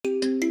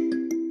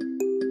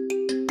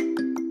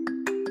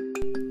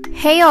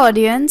Hey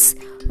audience,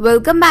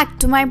 welcome back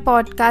to my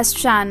podcast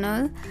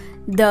channel,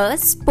 The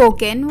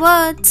Spoken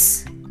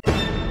Words.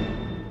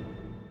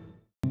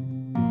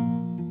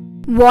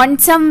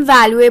 Want some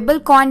valuable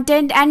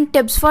content and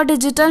tips for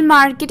digital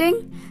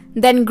marketing?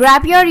 Then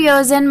grab your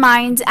ears and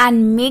minds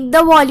and make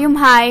the volume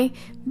high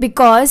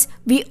because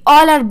we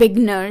all are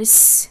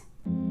beginners.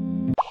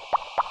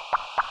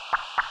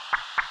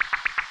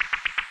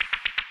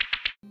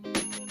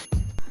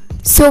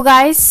 So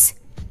guys,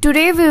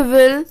 today we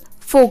will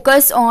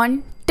focus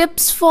on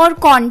tips for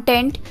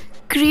content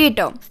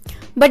creator.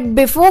 But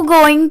before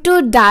going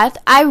to that,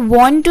 I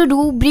want to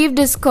do brief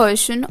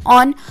discussion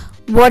on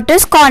what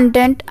is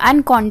content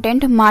and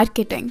content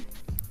marketing.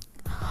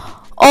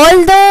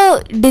 All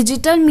the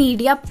digital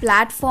media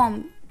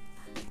platform,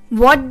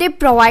 what they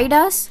provide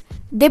us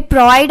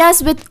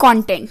with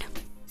content.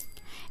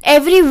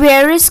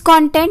 Everywhere is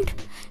content.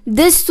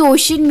 This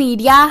social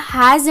media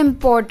has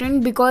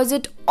important because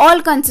it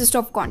all consists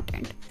of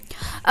content.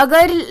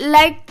 अगर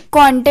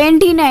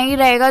content ही नहीं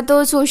रहेगा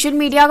तो social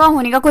media का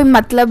होने का कोई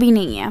मतलब ही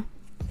नहीं है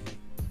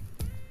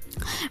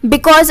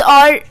बिकॉज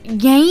और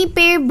यहीं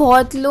पे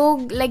बहुत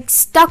लोग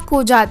स्टक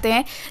हो जाते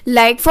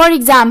हैं for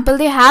example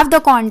they have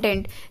the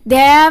content they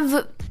have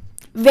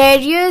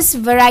various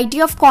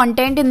variety of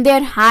content in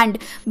their hand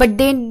but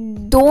they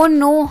don't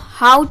know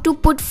how to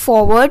put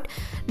forward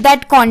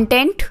that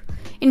content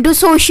into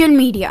social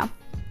media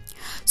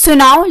so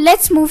now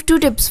let's move to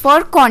tips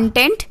for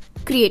content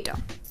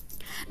creator.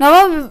 Now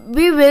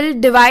we will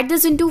divide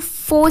this into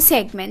 4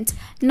 segments.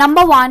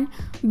 Number 1,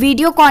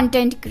 video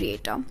content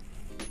creator.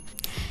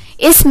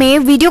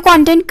 इसमें video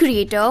content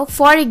creator,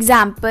 for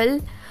example,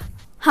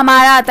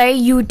 हमारा आता है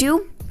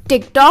YouTube,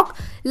 TikTok,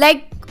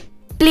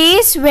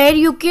 place where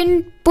you can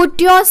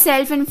put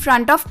yourself in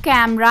front of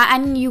camera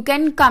and you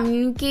can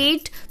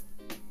communicate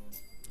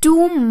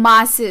to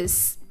masses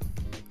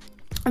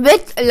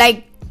with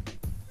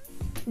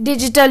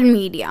digital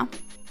media,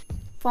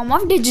 form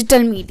of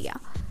digital media.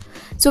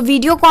 So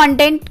video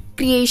content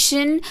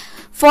creation,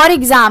 for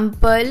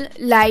example,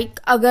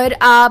 अगर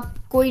आप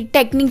कोई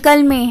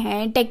technical में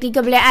है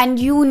and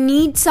you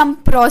need some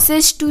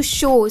process to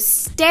show,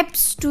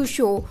 steps to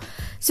show.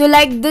 So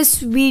this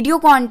video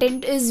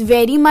content is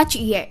very much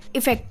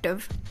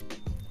effective.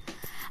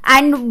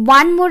 And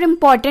one more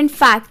important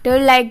factor,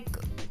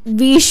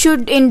 we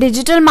should in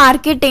digital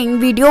marketing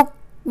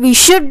we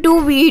should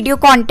do video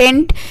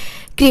content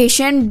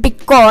creation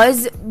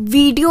because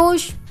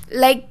videos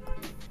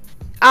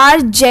our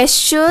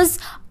gestures,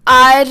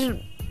 our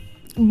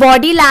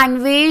body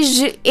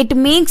language, it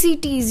makes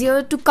it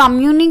easier to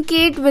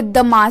communicate with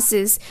the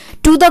masses,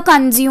 to the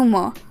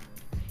consumer.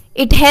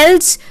 It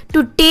helps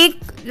to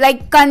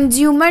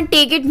consumer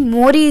take it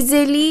more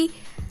easily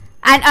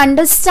and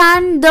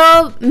understand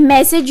the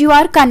message you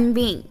are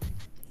conveying.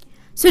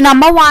 So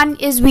number 1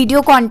 is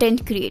video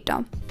content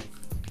creator.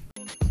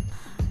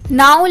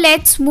 Now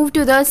let's move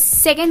to the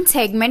second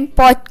segment,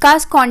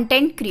 podcast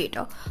content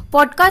creator.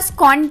 Podcast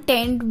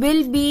content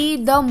will be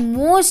the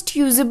most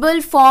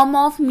usable form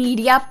of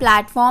media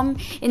platform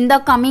in the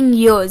coming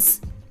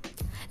years.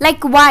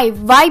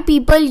 Why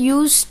people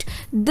used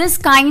this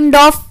kind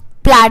of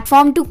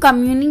platform to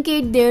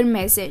communicate their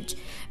message?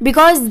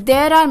 Because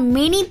there are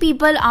many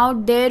people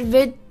out there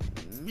with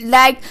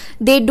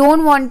they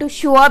don't want to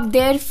show up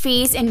their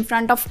face in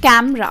front of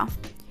camera.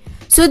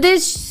 So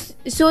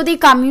they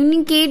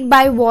communicate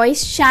by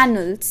voice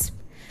channels,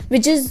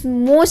 which is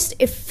most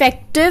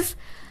effective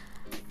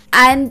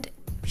and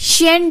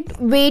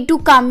efficient way to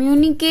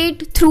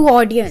communicate through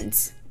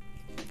audience.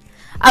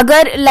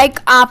 अगर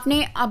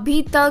आपने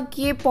अभी तक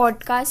ये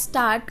podcast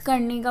start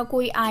करने का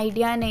कोई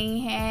idea नहीं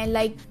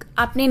है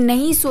आपने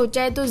नहीं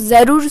सोचा है तो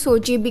ज़रूर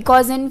सोचिए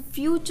because in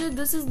future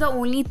this is the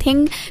only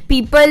thing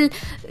people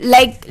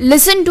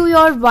listen to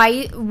your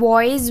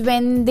voice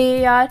when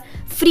they are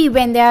free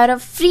when they are a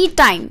free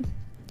time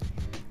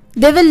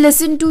they will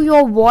listen to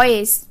your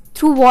voice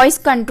through voice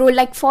control.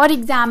 For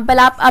example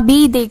आप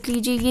अभी देख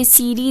लीजिए ये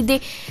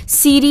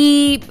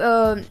सीरी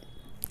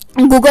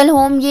Google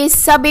home, ये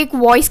सब एक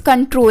voice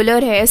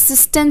controller है,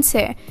 assistance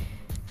है.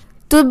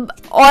 तो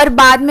और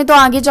बाद में तो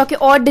आगे जाके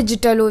और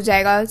डिजिटल हो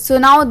जाएगा. So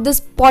now this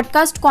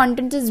podcast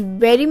content is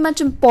very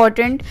much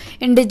important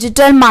in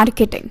digital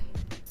marketing.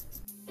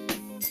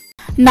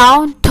 Now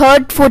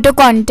third, photo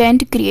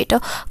content creator.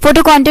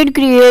 Photo content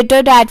creator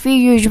that we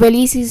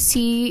usually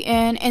see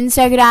in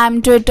Instagram,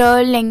 Twitter,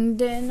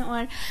 LinkedIn or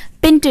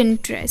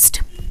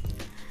Pinterest.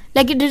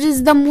 It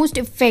is the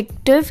most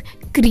effective,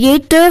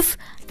 creative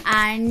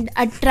and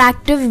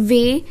attractive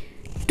way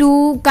to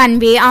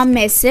convey our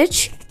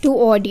message to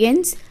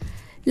audience.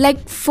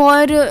 For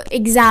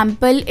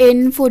example,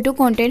 in photo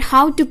content,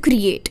 how to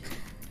create.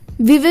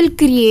 We will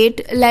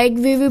create,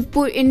 we will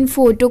put in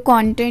photo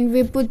content,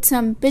 we put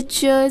some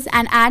pictures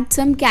and add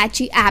some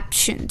catchy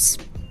captions.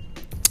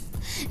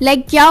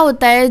 क्या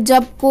होता है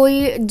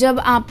जब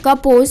आपका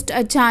post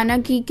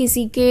अचानक ही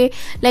किसी के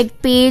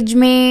page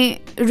में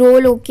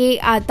role होके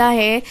आता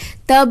है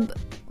तब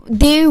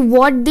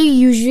what they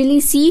usually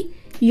see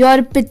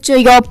your picture,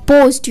 your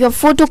post, your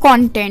photo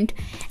content,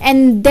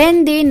 and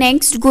then they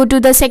next go to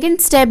the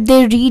second step.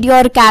 They read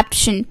your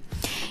caption.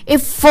 The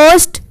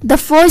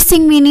first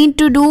thing we need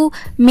to do,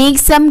 make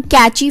some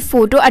catchy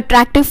photo,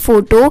 attractive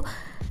photo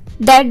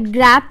that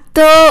grab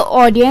the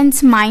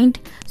audience mind,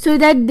 so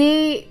that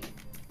they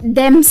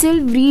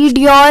themselves read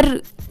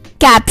your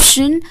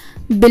caption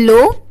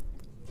below,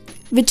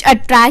 which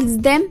attracts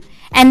them,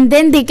 and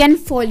then they can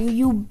follow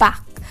you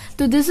back.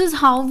 So this is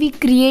how we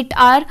create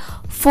our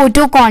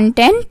photo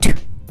content.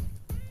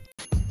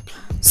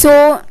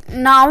 So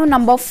now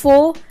number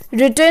 4,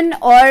 written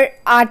or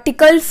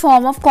article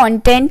form of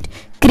content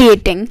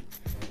creating,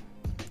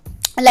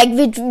 like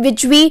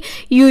which we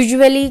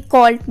usually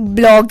call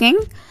blogging.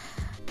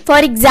 For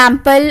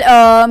example,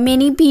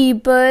 many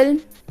people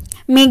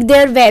make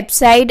their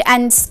website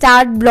and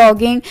start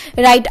blogging,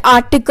 write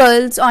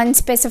articles on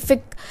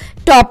specific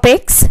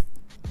topics.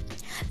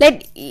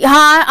 Like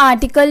हाँ,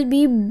 article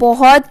भी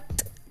बहुत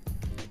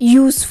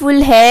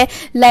useful है,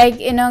 like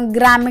in a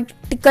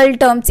grammatical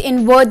terms,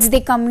 in words they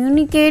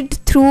communicate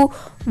through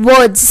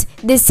words,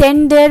 they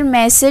send their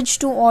message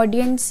to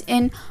audience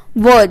in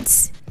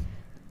words.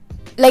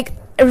 Like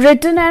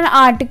written and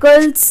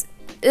articles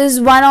is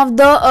one of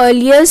the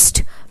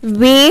earliest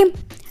way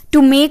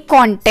to make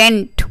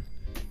content.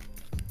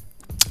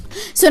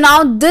 So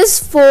now these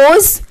four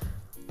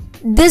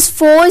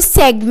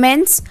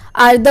segments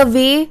are the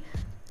way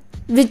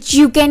which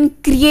you can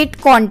create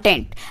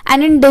content.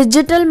 And in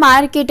digital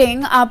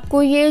marketing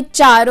आपको ये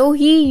चारों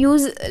ही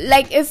use,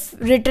 like if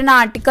written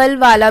article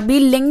वाला भी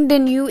in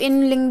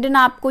LinkedIn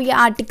आपको ये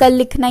article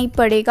लिखना ही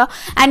पड़ेगा.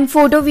 And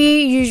photo we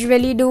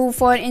usually do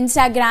for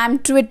Instagram,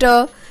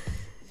 Twitter,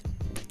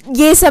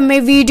 ये सब में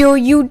वीडियो,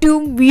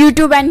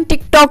 YouTube एंड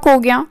TikTok हो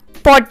गया,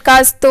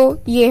 पॉडकास्ट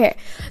तो ये है.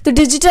 तो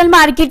डिजिटल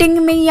मार्केटिंग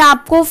में ये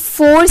आपको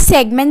 4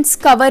 सेगमेंट्स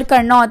कवर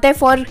करना होता है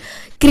for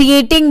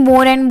creating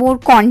more and more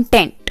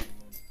content.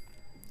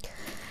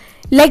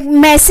 Like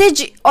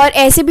message, और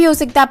ऐसे भी हो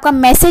सकता है आपका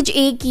मैसेज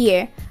एक ही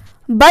है,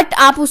 बट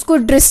आप उसको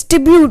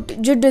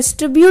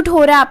डिस्ट्रीब्यूट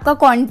हो रहा है आपका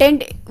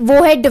कंटेंट,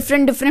 वो है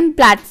डिफरेंट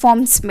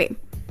प्लेटफॉर्म्स में.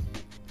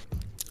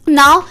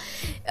 Now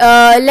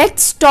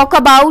let's talk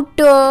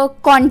about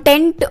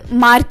content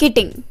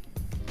marketing.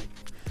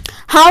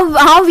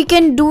 How we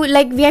can do,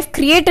 like we have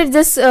created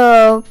this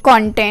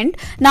content,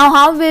 now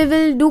how we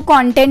will do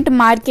content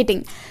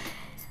marketing.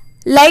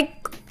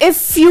 Like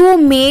if you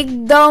make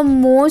the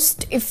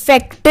most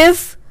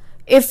effective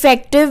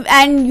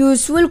and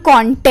useful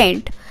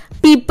content,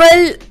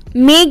 people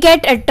may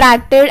get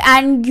attracted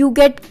and you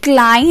get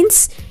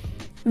clients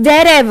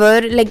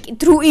wherever, like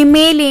through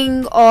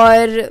emailing,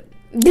 or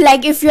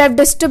like if you have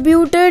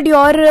distributed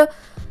your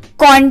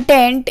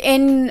content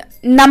in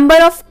number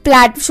of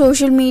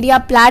social media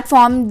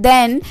platform,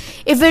 then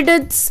if it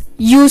is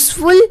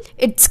useful,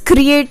 it's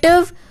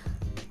creative,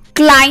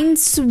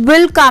 clients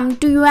will come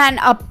to you and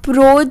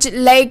approach.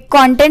 Like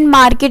content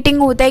marketing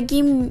होता है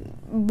कि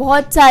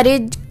बहुत सारे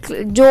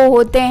जो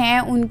होते हैं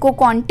उनको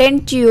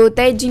content चाहिए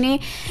होता है,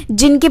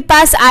 जिनके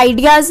पास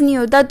आइडियाज नहीं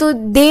होता, तो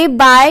दे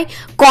bye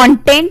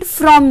content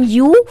from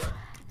you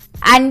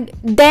and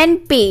then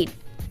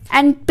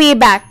पे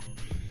बैक.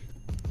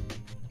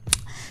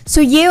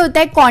 सो ये होता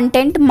है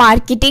कंटेंट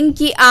मार्केटिंग,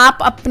 कि आप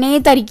अपने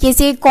तरीके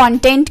से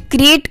कंटेंट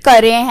क्रिएट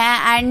कर रहे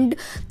हैं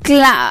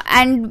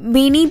and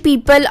many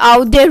people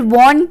out there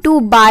want to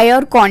by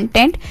your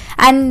content,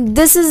 and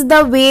this is the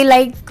way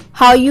like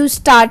how you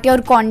start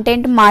your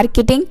content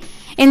marketing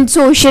in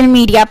social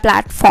media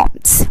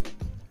platforms.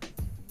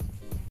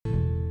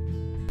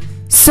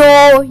 So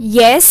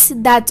yes,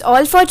 that's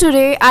all for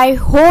today. I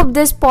hope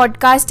this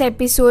podcast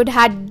episode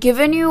had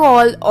given you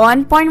all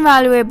on point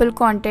valuable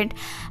content,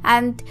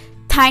 and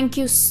thank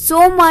you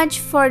so much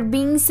for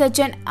being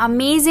such an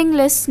amazing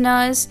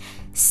listeners.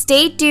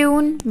 Stay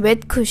tuned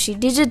with Khushi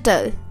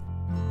Digital.